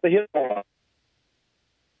screaming about the hit law.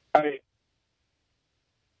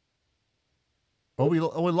 Well, we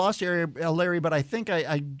lost you, Larry, but I think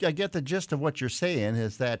I get the gist of what you're saying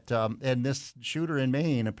is that, and this shooter in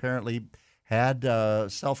Maine apparently had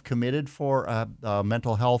self-committed for a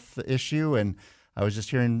mental health issue, and I was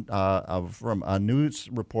just hearing from a news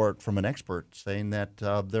report from an expert saying that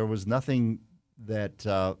there was nothing that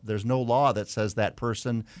there's no law that says that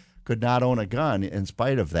person could not own a gun in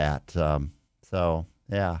spite of that.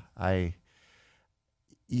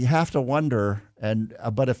 You have to wonder,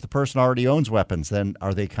 but if the person already owns weapons, then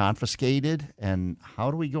are they confiscated? And how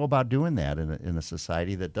do we go about doing that in a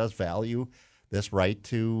society that does value this right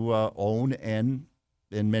to own and,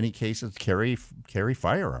 in many cases, carry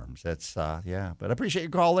firearms? That's But I appreciate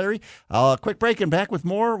your call, Larry. Quick break and back with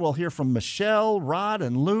more. We'll hear from Michelle, Rod,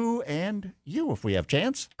 and Lou, and you if we have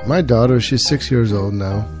chance. My daughter, she's 6 years old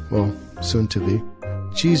now. Well, soon to be.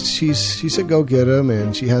 She's a go-getter,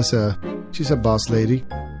 and she's a boss lady.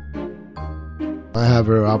 I have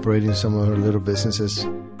her operating some of her little businesses,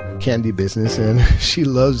 candy business, and she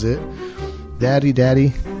loves it. Daddy,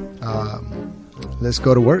 let's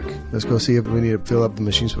go to work. Let's go see if we need to fill up the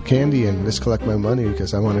machines with candy, and let's collect my money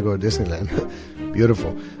because I want to go to Disneyland.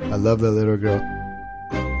 Beautiful. I love that little girl.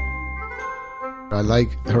 I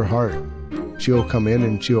like her heart. She'll come in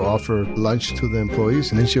and she'll offer lunch to the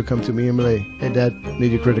employees, and then she'll come to me and be like, hey, Dad,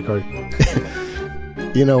 need your credit card.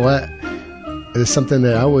 You know what? It's something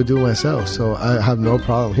that I would do myself, so I have no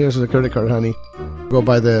problem. Here's the credit card, honey. Go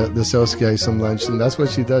buy the sales guy some lunch, and that's what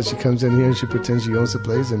she does. She comes in here and she pretends she owns the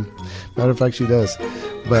place, and matter of fact, she does.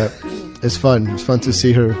 But it's fun. It's fun to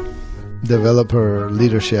see her develop her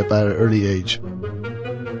leadership at an early age.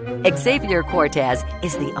 Xavier Cortez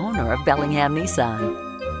is the owner of Bellingham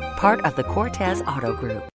Nissan, part of the Cortez Auto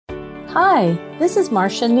Group. Hi, this is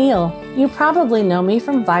Marcia Neal. You probably know me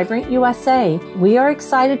from Vibrant USA. We are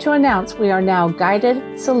excited to announce we are now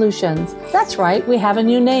Guided Solutions. That's right, we have a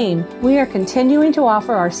new name. We are continuing to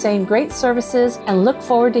offer our same great services and look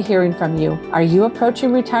forward to hearing from you. Are you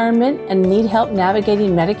approaching retirement and need help navigating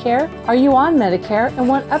Medicare? Are you on Medicare and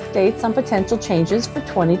want updates on potential changes for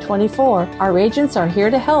 2024? Our agents are here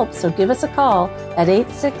to help, so give us a call at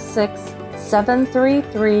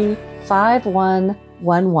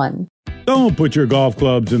 866-733-5111. Don't put your golf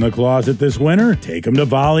clubs in the closet this winter. Take them to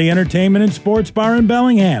Volley Entertainment and Sports Bar in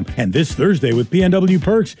Bellingham. And this Thursday with PNW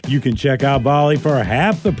Perks, you can check out Volley for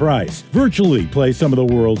half the price. Virtually play some of the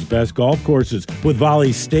world's best golf courses with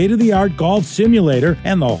Volley's state-of-the-art golf simulator,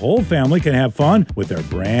 and the whole family can have fun with their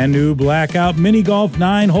brand new Blackout Mini Golf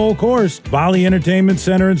 9-hole course. Volley Entertainment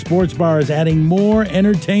Center and Sports Bar is adding more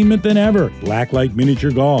entertainment than ever. Blacklight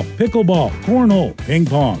miniature golf, pickleball, cornhole, ping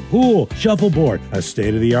pong, pool, shuffleboard, a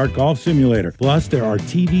state-of-the-art golf simulator. Plus, there are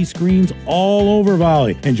TV screens all over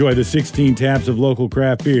Volley. Enjoy the 16 taps of local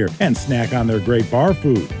craft beer and snack on their great bar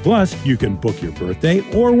food. Plus, you can book your birthday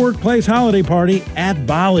or workplace holiday party at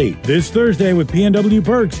Volley. This Thursday with PNW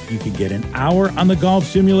Perks, you can get an hour on the golf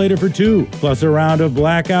simulator for $2, plus a round of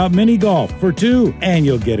Blackout Mini Golf for $2, and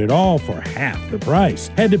you'll get it all for half the price.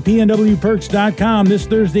 Head to pnwperks.com this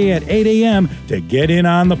Thursday at 8 a.m. to get in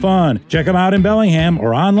on the fun. Check them out in Bellingham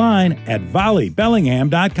or online at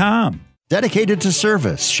volleybellingham.com. Dedicated to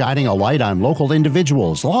service, shining a light on local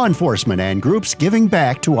individuals, law enforcement, and groups giving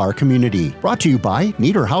back to our community. Brought to you by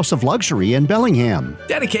Nieder House of Luxury in Bellingham.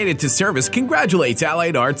 Dedicated to Service congratulates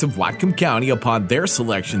Allied Arts of Whatcom County upon their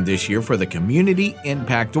selection this year for the Community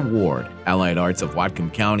Impact Award. Allied Arts of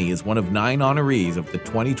Whatcom County is one of 9 honorees of the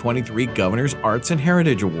 2023 Governor's Arts and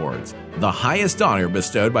Heritage Awards, the highest honor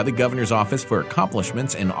bestowed by the Governor's Office for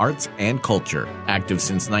accomplishments in arts and culture. Active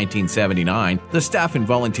since 1979, the staff and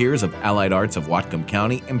volunteers of Allied Arts of Whatcom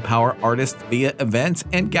County empower artists via events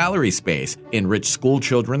and gallery space, enrich school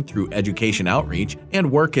children through education outreach,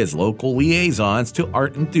 and work as local liaisons to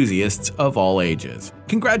art enthusiasts of all ages.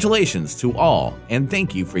 Congratulations to all, and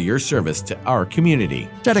thank you for your service to our community.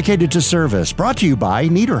 Dedicated to Service, brought to you by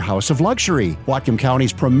Nieder House of Luxury, Whatcom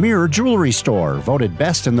County's premier jewelry store, voted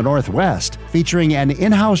best in the Northwest, featuring an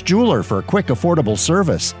in-house jeweler for quick, affordable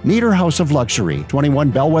service. Nieder House of Luxury,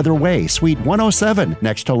 21 Bellwether Way, Suite 107,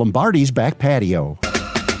 next to Lombardi's back patio.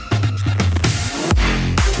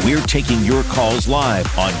 We're taking your calls live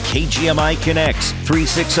on KGMI Connects,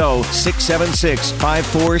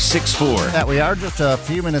 360-676-5464. That we are. Just a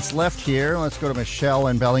few minutes left here. Let's go to Michelle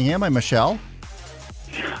in Bellingham. Hi, Michelle.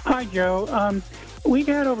 Hi, Joe. We've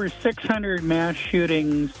had over 600 mass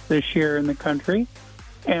shootings this year in the country.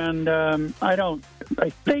 And I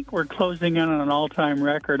think we're closing in on an all-time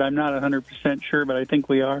record. I'm not 100% sure, but I think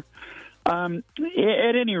we are.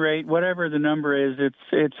 At any rate, whatever the number is,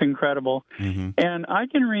 it's incredible. Mm-hmm. And I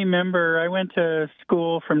can remember I went to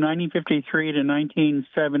school from 1953 to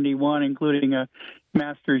 1971, including a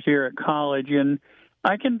master's year at college. And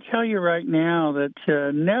I can tell you right now that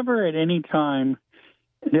never at any time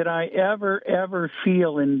did I ever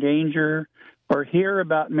feel in danger or hear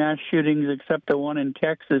about mass shootings except the one in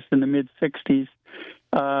Texas in the mid-'60s.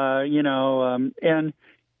 And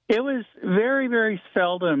it was very, very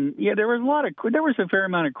seldom. Yeah, there was a fair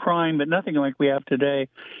amount of crime, but nothing like we have today.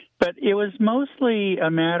 But it was mostly a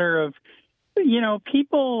matter of,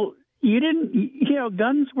 people.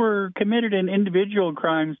 Guns were committed in individual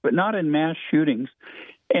crimes, but not in mass shootings.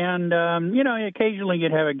 And occasionally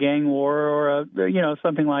you'd have a gang war or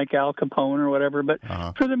something like Al Capone or whatever. But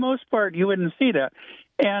for the most part, you wouldn't see that.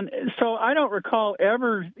 And so I don't recall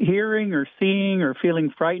ever hearing or seeing or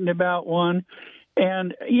feeling frightened about one.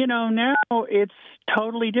 And, now it's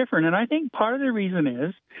totally different. And I think part of the reason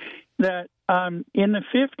is that in the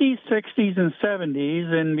 50s, 60s, and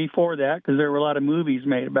 70s, and before that, because there were a lot of movies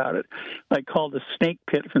made about it, like called The Snake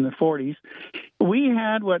Pit from the 40s, we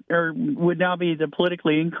had what would now be the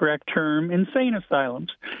politically incorrect term, insane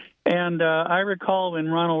asylums. And I recall when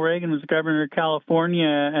Ronald Reagan was governor of California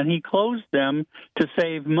and he closed them to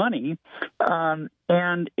save money,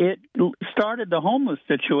 and it started the homeless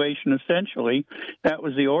situation, essentially. That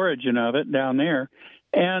was the origin of it down there.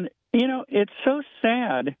 And, it's so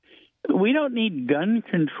sad. We don't need gun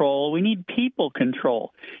control. We need people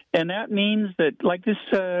control. And that means that, like this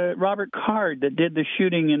Robert Card that did the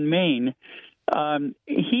shooting in Maine,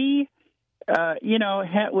 he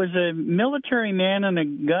was a military man and a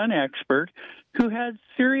gun expert who had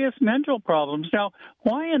serious mental problems. Now,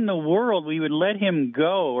 why in the world we would let him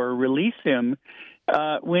go or release him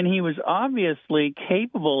when he was obviously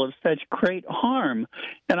capable of such great harm?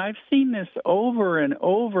 And I've seen this over and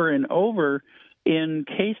over and over in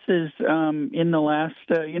cases in the last,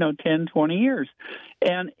 10, 20 years.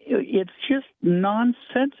 And it's just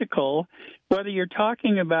nonsensical, whether you're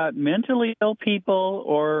talking about mentally ill people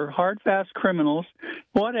or hard, fast criminals,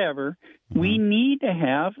 whatever. We need to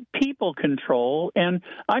have people control. And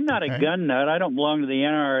I'm not a gun nut. I don't belong to the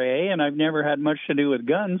NRA, and I've never had much to do with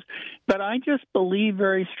guns. But I just believe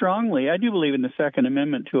very strongly, I do believe in the Second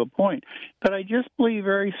Amendment to a point, but I just believe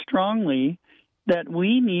very strongly that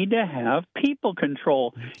we need to have people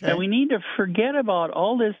control. And we need to forget about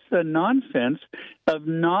all this nonsense of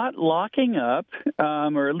not locking up,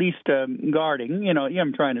 or at least guarding.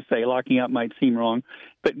 I'm trying to say locking up might seem wrong,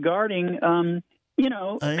 but guarding,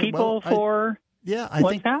 people for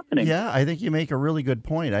what's happening. Yeah, I think you make a really good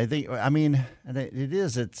point. It's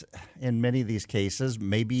in many of these cases,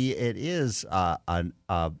 maybe it is a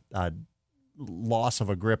loss of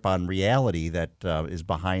a grip on reality that is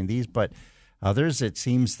behind these, but others, it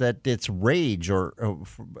seems that it's rage or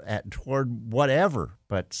toward whatever.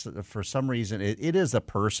 But for some reason, it is a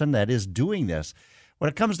person that is doing this. When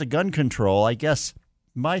it comes to gun control, I guess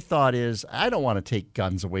my thought is I don't want to take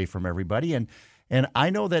guns away from everybody. And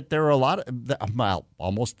I know that there are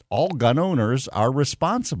almost all gun owners are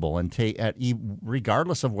responsible and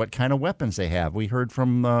regardless of what kind of weapons they have. We heard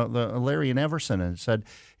from the Larry and Everson and said,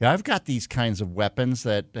 I've got these kinds of weapons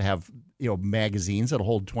that have magazines that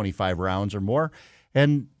hold 25 rounds or more,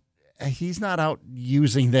 and he's not out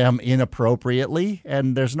using them inappropriately,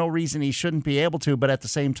 and there's no reason he shouldn't be able to. But at the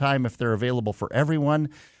same time, if they're available for everyone,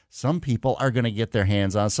 some people are going to get their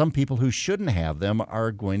hands on. Some people who shouldn't have them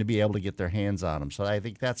are going to be able to get their hands on them. So I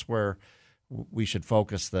think that's where we should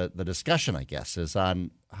focus the discussion, I guess, is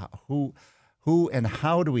on who and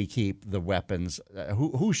how do we keep the weapons,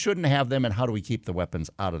 who shouldn't have them, and how do we keep the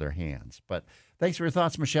weapons out of their hands. But thanks for your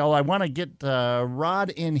thoughts, Michelle. I want to get Rod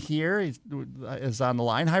in here. He is on the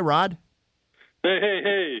line. Hi, Rod.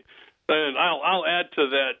 Hey. And I'll add to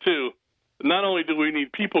that, too. Not only do we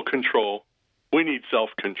need people control, we need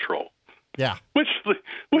self-control. Yeah. Which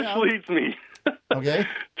leads me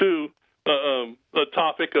to a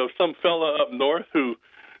topic of some fella up north who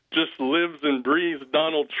just lives and breathes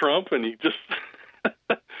Donald Trump, and he just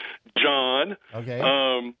John. Okay.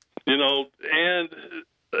 And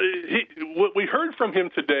what we heard from him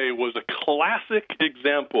today was a classic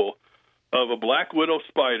example of a black widow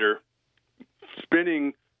spider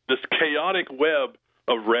spinning this chaotic web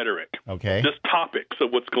of rhetoric. Okay. Just topics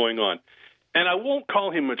of what's going on. And I won't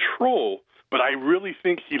call him a troll, but I really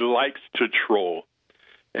think he likes to troll.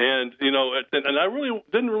 And, and I really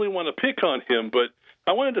didn't really want to pick on him, but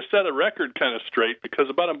I wanted to set a record kind of straight because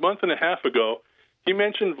about a month and a half ago, he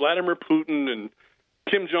mentioned Vladimir Putin and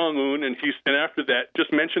Kim Jong-un, and after that,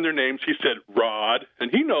 just mentioned their names. He said Rod,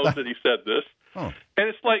 and he knows that he said this. Oh. And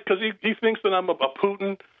it's like, because he thinks that I'm a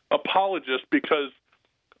Putin apologist because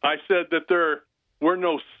I said that there were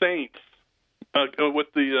no saints with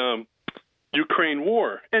the Ukraine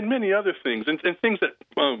war and many other things, and things that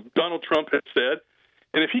Donald Trump had said.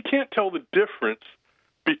 And if he can't tell the difference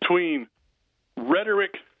between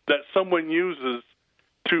rhetoric that someone uses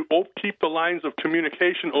to keep the lines of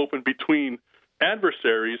communication open between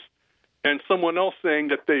adversaries and someone else saying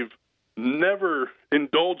that they've never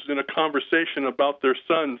indulged in a conversation about their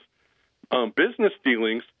son's business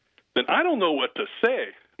dealings, then I don't know what to say.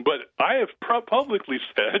 But I have publicly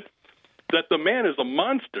said that the man is a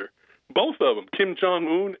monster, both of them, Kim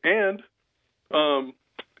Jong-un and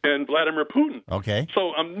Vladimir Putin. Okay.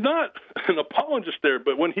 So I'm not an apologist there,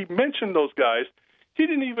 but when he mentioned those guys, he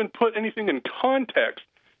didn't even put anything in context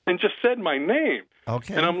and just said my name.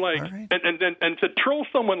 Okay. And I'm like, right. and to troll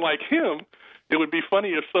someone like him, it would be funny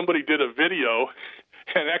if somebody did a video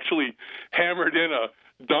and actually hammered in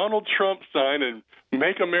a Donald Trump sign and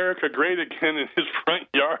 "Make America Great Again" in his front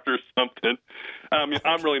yard or something. I mean,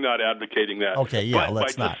 I'm really not advocating that. Okay, yeah, but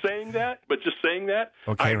let's by not. Just saying that,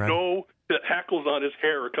 Okay, I Rod. know that hackles on his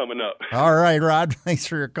hair are coming up. All right, Rod. Thanks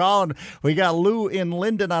for your call. And we got Lou in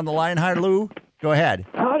Linden on the line. Hi, Lou. Go ahead.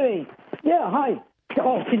 Howdy. Yeah, hi.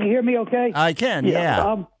 Oh, can you hear me okay? I can,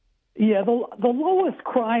 yeah. The lowest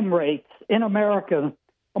crime rates in America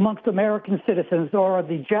amongst American citizens are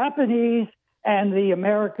the Japanese and the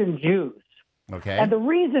American Jews. Okay. And the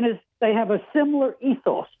reason is they have a similar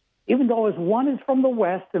ethos. Even though one is from the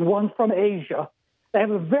West and one's from Asia, they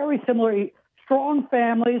have a very similar strong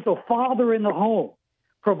families, a father in the home,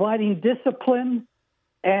 providing discipline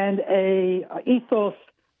and a ethos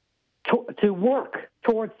to work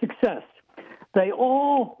towards success. They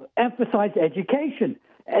all emphasize education,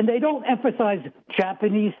 and they don't emphasize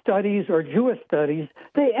Japanese studies or Jewish studies.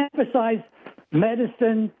 They emphasize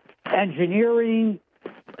medicine, engineering,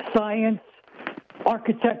 science,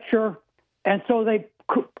 architecture, and so they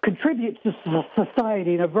contribute to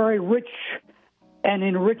society in a very rich and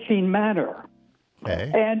enriching manner.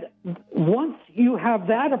 Okay. And once you have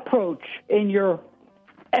that approach in your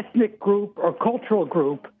ethnic group or cultural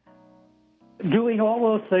group, doing all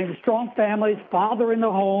those things, strong families, father in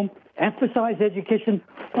the home, emphasize education,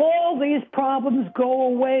 all these problems go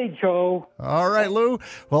away, Joe. All right, Lou.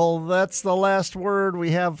 Well, that's the last word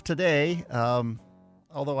we have today.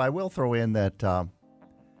 Although I will throw in that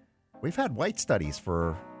we've had white studies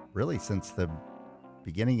for really since the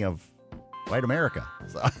beginning of white America.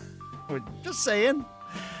 So, just saying.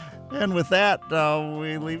 And with that,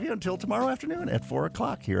 we leave you until tomorrow afternoon at 4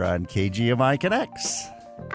 o'clock here on KGMI Connects.